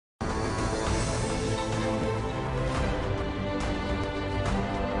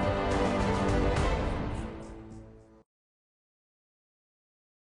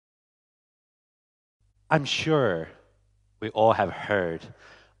I'm sure we all have heard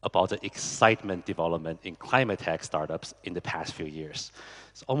about the excitement development in climate tech startups in the past few years.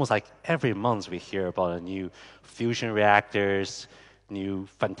 It's almost like every month we hear about a new fusion reactors, new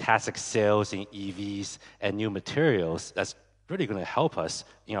fantastic sales in EVs, and new materials that's really going to help us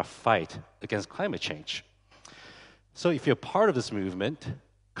in our fight against climate change. So if you're part of this movement,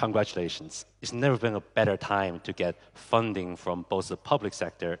 congratulations. It's never been a better time to get funding from both the public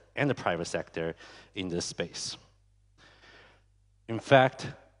sector and the private sector in this space. In fact,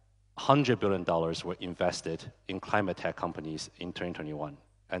 $100 billion were invested in climate tech companies in 2021,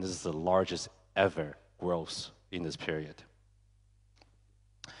 and this is the largest ever growth in this period.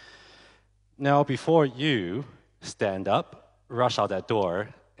 Now, before you stand up, rush out that door,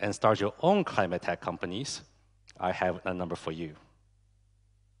 and start your own climate tech companies, I have a number for you.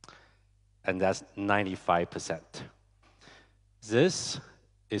 And that's 95%. This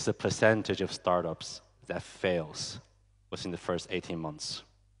is the percentage of startups that fails within the first 18 months.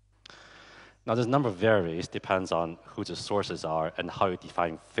 Now, this number varies, depends on who the sources are and how you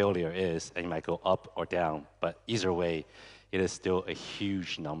define failure is, and it might go up or down, but either way, it is still a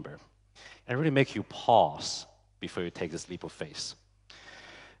huge number. And really make you pause before you take this leap of faith.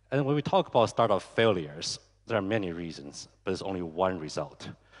 And when we talk about startup failures, there are many reasons, but there's only one result,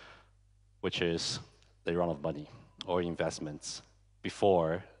 which is they run out of money or investments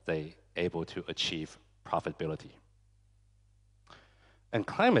before they're able to achieve profitability. And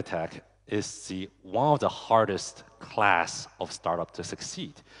climate tech is one of the hardest class of startup to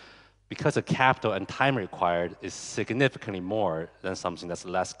succeed because the capital and time required is significantly more than something that's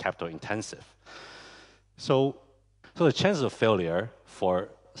less capital intensive. So the chances of failure for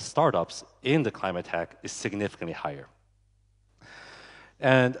startups in the climate tech is significantly higher.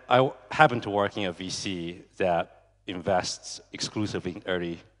 And I happen to work in a VC that invests exclusively in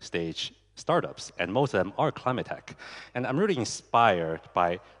early stage startups, and most of them are climate tech. And I'm really inspired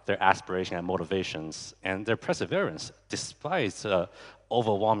by their aspiration and motivations and their perseverance despite the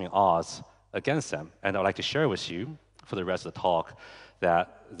overwhelming odds against them. And I'd like to share with you for the rest of the talk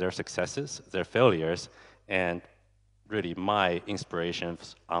that their successes, their failures, and really my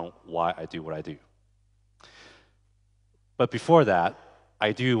inspirations on why I do what I do. But before that,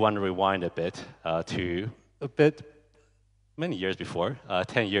 I do want to rewind a bit many years before,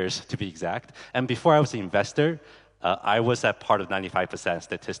 10 years to be exact. And before I was an investor, I was at part of 95%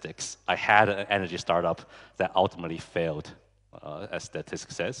 statistics. I had an energy startup that ultimately failed, as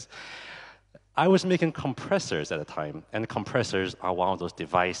statistics says. I was making compressors at the time, and compressors are one of those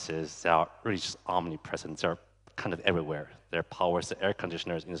devices that are really just omnipresent. They're kind of everywhere. There powers the air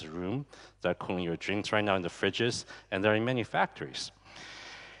conditioners in this room. They're cooling your drinks right now in the fridges, and they're in many factories.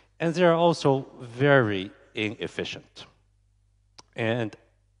 And they're also very inefficient. And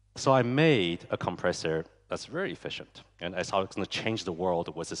so I made a compressor that's very efficient. And I thought it was going to change the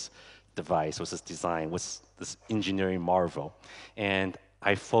world with this device, with this design, with this engineering marvel. And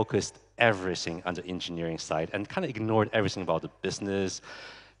I focused everything on the engineering side and kind of ignored everything about the business,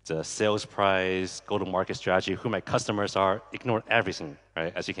 the sales price, go-to-market strategy, who my customers are, ignored everything,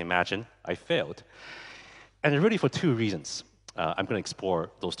 right? As you can imagine, I failed. And really for two reasons. I'm going to explore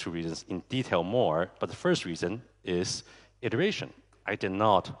those two reasons in detail more, but the first reason is iteration. I did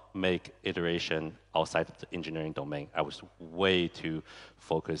not make iteration outside of the engineering domain. I was way too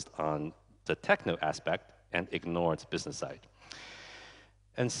focused on the techno aspect and ignored the business side.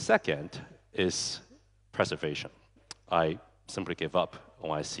 And second is preservation. I simply give up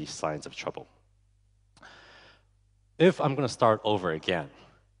when I see signs of trouble. If I'm going to start over again,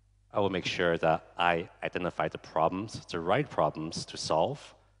 I will make sure that I identify the right problems to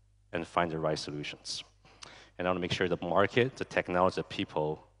solve, and find the right solutions. And I want to make sure the market, the technology, the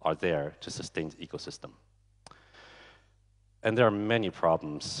people are there to sustain the ecosystem. And there are many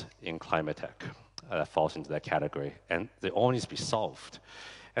problems in climate tech that falls into that category, and they all need to be solved.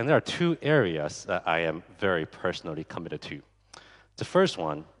 And there are two areas that I am very personally committed to. The first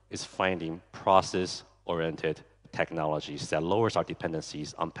one is finding process-oriented technologies that lowers our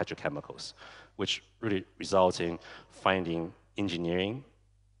dependencies on petrochemicals, which really results in finding engineering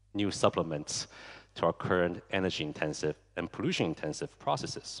new supplements to our current energy-intensive and pollution-intensive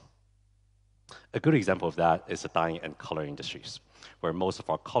processes. A good example of that is the dyeing and coloring industries, where most of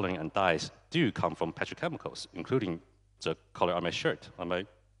our coloring and dyes do come from petrochemicals, including the color on my shirt, on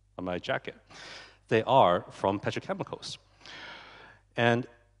my jacket. They are from petrochemicals. And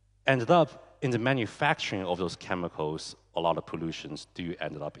ended up in the manufacturing of those chemicals, a lot of pollutions do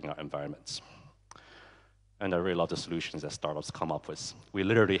end up in our environments. And I really love the solutions that startups come up with. We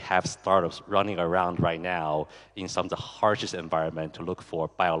literally have startups running around right now in some of the harshest environment to look for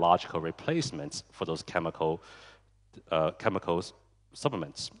biological replacements for those chemicals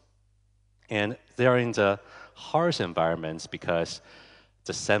supplements. And they're in the harsh environments because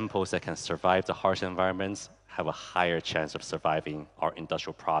the samples that can survive the harsh environments have a higher chance of surviving our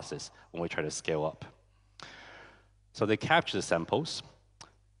industrial process when we try to scale up. So they capture the samples,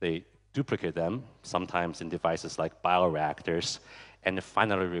 they duplicate them, sometimes in devices like bioreactors, and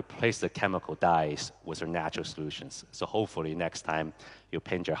finally replace the chemical dyes with their natural solutions. So hopefully next time you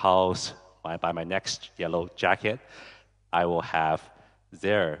paint your house, when I buy my next yellow jacket, I will have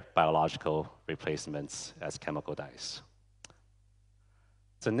their biological replacements as chemical dyes.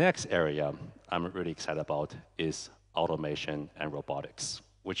 The next area I'm really excited about is automation and robotics,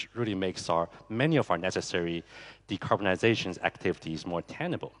 which really makes many of our necessary decarbonization activities more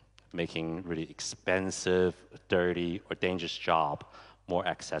attainable, making really expensive, dirty, or dangerous job more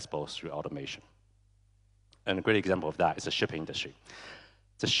accessible through automation. And a great example of that is the shipping industry.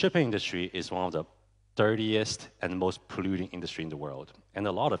 The shipping industry is one of the dirtiest and most polluting industry in the world. And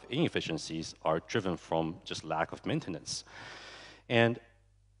a lot of inefficiencies are driven from just lack of maintenance. And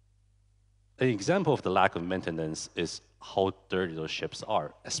an example of the lack of maintenance is how dirty those ships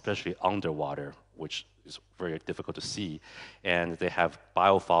are, especially underwater, which is very difficult to see. And they have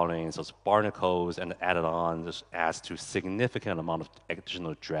biofoulings, those barnacles, and added on, this adds to significant amount of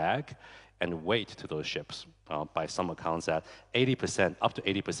additional drag and weight to those ships. By some accounts, that 80%, up to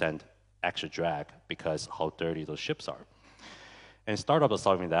 80% extra drag because how dirty those ships are. And startups are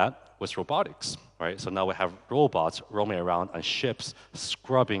solving that with robotics, right? So now we have robots roaming around on ships,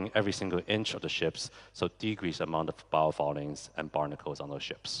 scrubbing every single inch of the ships, so decrease the amount of biofoulings and barnacles on those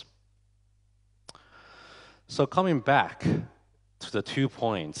ships. So coming back to the 2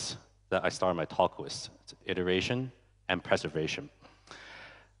 points that I started my talk with, iteration and preservation.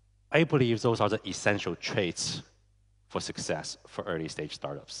 I believe those are the essential traits for success for early stage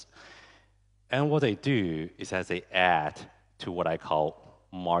startups. And what they do is that they add to what I call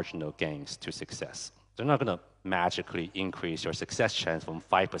marginal gains to success. They're not going to magically increase your success chance from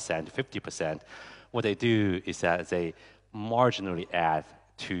 5% to 50%. What they do is that they marginally add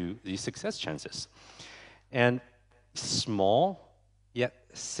to these success chances. And small yet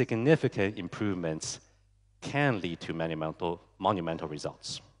significant improvements can lead to monumental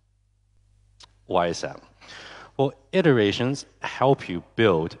results. Why is that? Well, iterations help you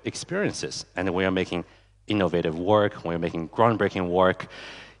build experiences. And when you're making innovative work, when you're making groundbreaking work,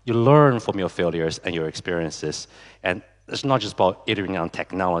 you learn from your failures and your experiences. And it's not just about iterating on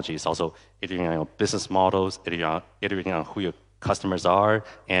technology, it's also iterating on your business models, iterating on who your customers are,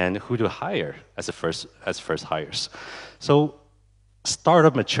 and who to hire as first hires. So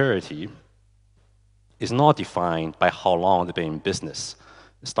startup maturity is not defined by how long they've been in business.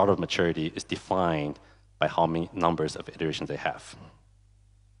 Startup maturity is defined by how many numbers of iterations they have.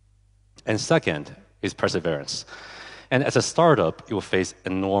 And second is perseverance. And as a startup, you will face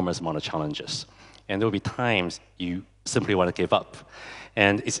enormous amount of challenges. And there will be times you simply want to give up.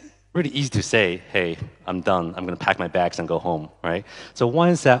 And it's really easy to say, hey, I'm done. I'm going to pack my bags and go home, right? So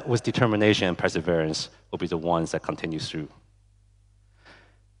ones that with determination and perseverance will be the ones that continue through.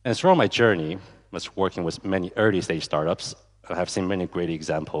 And throughout my journey, was working with many early stage startups, I have seen many great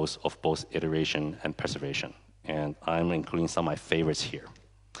examples of both iteration and preservation. And I'm including some of my favorites here.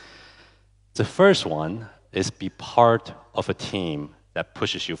 The first one is be part of a team that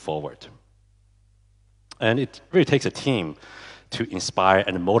pushes you forward. And it really takes a team to inspire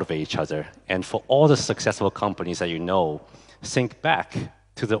and motivate each other. And for all the successful companies that you know, think back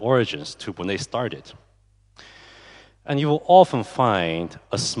to the origins, to when they started. And you will often find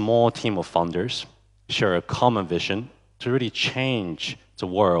a small team of founders share a common vision to really change the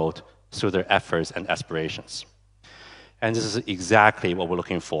world through their efforts and aspirations. And this is exactly what we're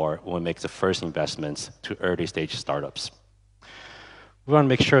looking for when we make the first investments to early stage startups. We want to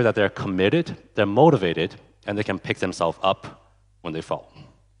make sure that they're committed, they're motivated, and they can pick themselves up when they fall.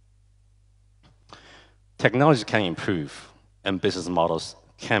 Technology can improve, and business models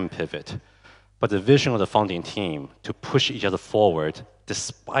can pivot, but the vision of the founding team to push each other forward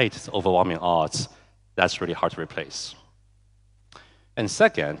despite the overwhelming odds, that's really hard to replace. And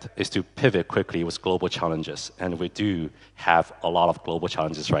second is to pivot quickly with global challenges. And we do have a lot of global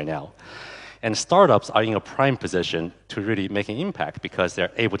challenges right now. And startups are in a prime position to really make an impact because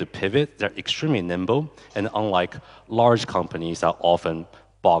they're able to pivot, they're extremely nimble, and unlike large companies that are often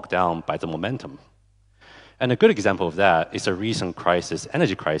bogged down by the momentum. And a good example of that is a recent crisis,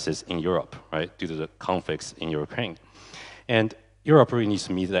 energy crisis in Europe, right, due to the conflicts in Ukraine. And Europe really needs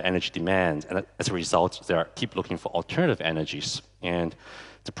to meet the energy demand, and as a result, they keep looking for alternative energies. And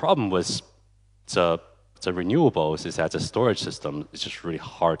the problem with the renewables is that the storage system is just really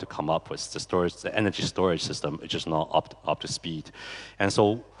hard to come up with. The energy storage system is just not up to speed. And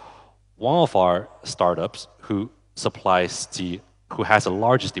so one of our startups who has the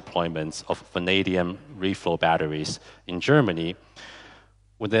largest deployments of vanadium reflow batteries in Germany,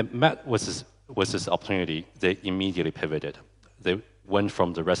 when they met with this opportunity, they immediately pivoted. They went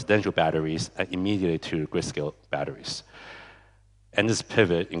from the residential batteries and immediately to grid-scale batteries. And this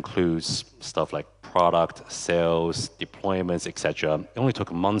pivot includes stuff like product, sales, deployments, etc. It only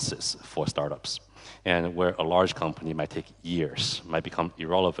took months for startups. And where a large company might take years, might become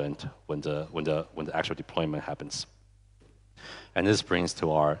irrelevant when the actual deployment happens. And this brings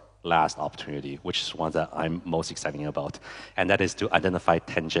to our last opportunity, which is one that I'm most excited about, and that is to identify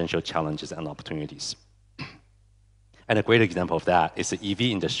tangential challenges and opportunities. And a great example of that is the EV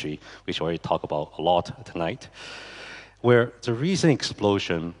industry, which we already talked about a lot tonight, where the recent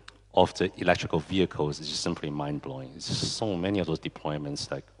explosion of the electrical vehicles is just simply mind-blowing. There's just so many of those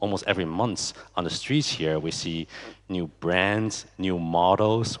deployments. Like almost every month on the streets here, we see new brands, new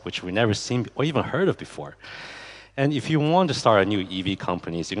models, which we never seen or even heard of before. And if you want to start a new EV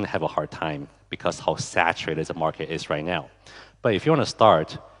company, you're going to have a hard time because how saturated the market is right now. But if you want to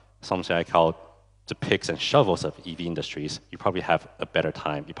start something I call the picks and shovels of EV industries, you probably have a better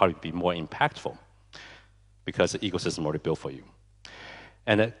time. You probably be more impactful because the ecosystem is already built for you.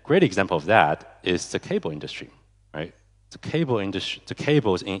 And a great example of that is the cable industry, right? The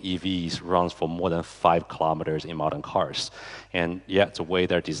cables in EVs runs for more than 5 kilometers in modern cars. And yet the way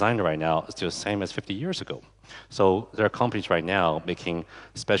they're designed right now is still the same as 50 years ago. So there are companies right now making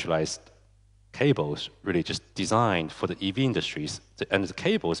specialized cables really just designed for the EV industries. And the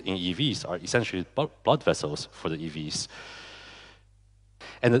cables in EVs are essentially blood vessels for the EVs.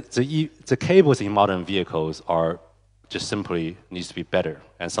 And the cables in modern vehicles are just simply needs to be better.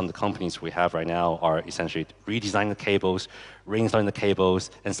 And some of the companies we have right now are essentially redesigning the cables, reinstalling the cables,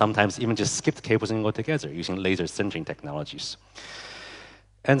 and sometimes even just skip the cables and go together using laser sintering technologies.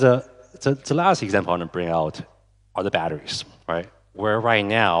 And the last example I want to bring out are the batteries, right? We're right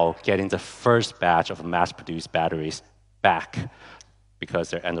now getting the first batch of mass-produced batteries back because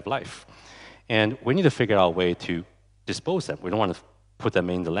they're end of life. And we need to figure out a way to dispose them. We don't want to put them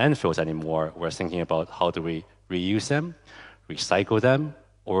in the landfills anymore. We're thinking about how do we reuse them, recycle them,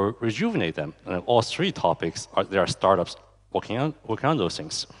 or rejuvenate them. And all three topics, there are startups working on those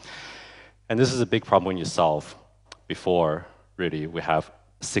things. And this is a big problem we need to solve before, really, we have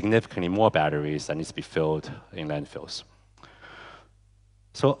significantly more batteries that needs to be filled in landfills.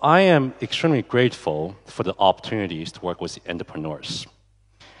 So I am extremely grateful for the opportunities to work with the entrepreneurs.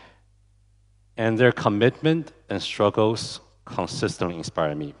 And their commitment and struggles consistently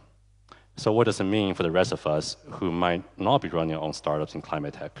inspire me. So what does it mean for the rest of us who might not be running our own startups in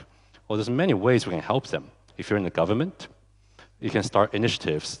climate tech? Well, there's many ways we can help them. If you're in the government, you can start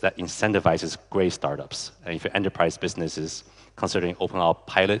initiatives that incentivizes great startups. And if you're enterprise businesses, considering opening up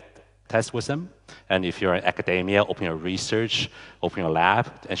pilot tests with them. And if you're in academia, open your research, open your lab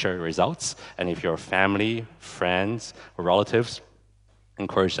and share your results. And if you're family, friends, or relatives,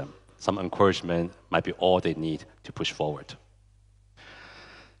 encourage them. Some encouragement might be all they need to push forward.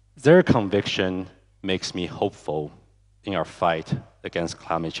 Their conviction makes me hopeful in our fight against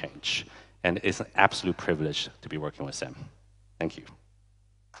climate change, and it's an absolute privilege to be working with them. Thank you.